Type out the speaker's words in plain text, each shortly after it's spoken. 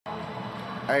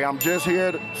Hey, I'm just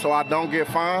here so I don't get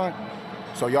fined.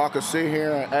 So y'all can sit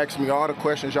here and ask me all the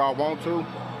questions y'all want to.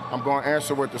 I'm going to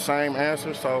answer with the same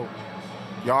answer, so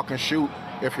y'all can shoot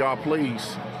if y'all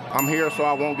please. I'm here so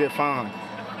I won't get fined.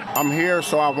 I'm here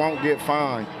so I won't get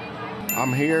fined.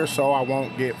 I'm here so I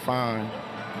won't get fined.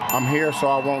 I'm here so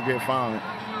I won't get fined.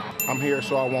 I'm here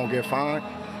so I won't get fined.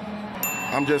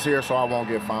 I'm just here so I won't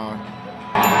get fined.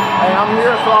 Hey, I'm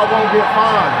here so I won't get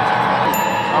fined.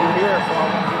 I'm here so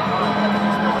I won't get fined.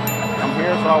 I'm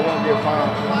here so I won't get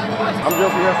fined. I'm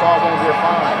just here so I won't get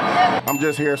fined. I'm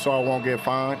just here so I won't get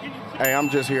fined. Hey, I'm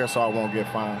just here so I won't get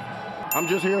fined. I'm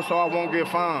just here so I won't get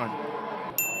fined.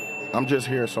 I'm just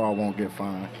here so I won't get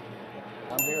fined.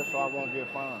 I'm here so I won't get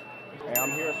fined. Hey,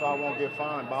 I'm here so I won't get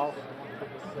fined, boss.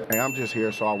 Hey, I'm just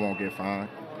here so I won't get fined.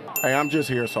 Hey, I'm just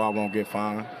here so I won't get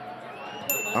fined.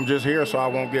 I'm just here so I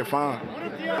won't get fined.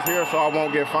 I'm just here so I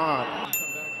won't get fined.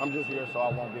 I'm just here so I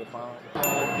won't get fined.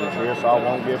 I'm just here so I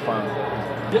won't get fined.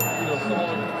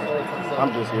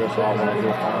 I'm just here so I won't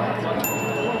get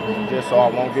fined. Just so I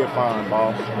won't get fined,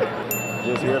 boss.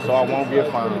 Just here so I won't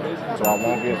get fined. So I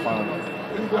won't get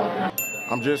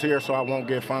fined. I'm just here so I won't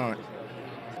get fined.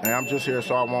 And I'm just here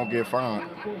so I won't get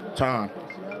fined. Time.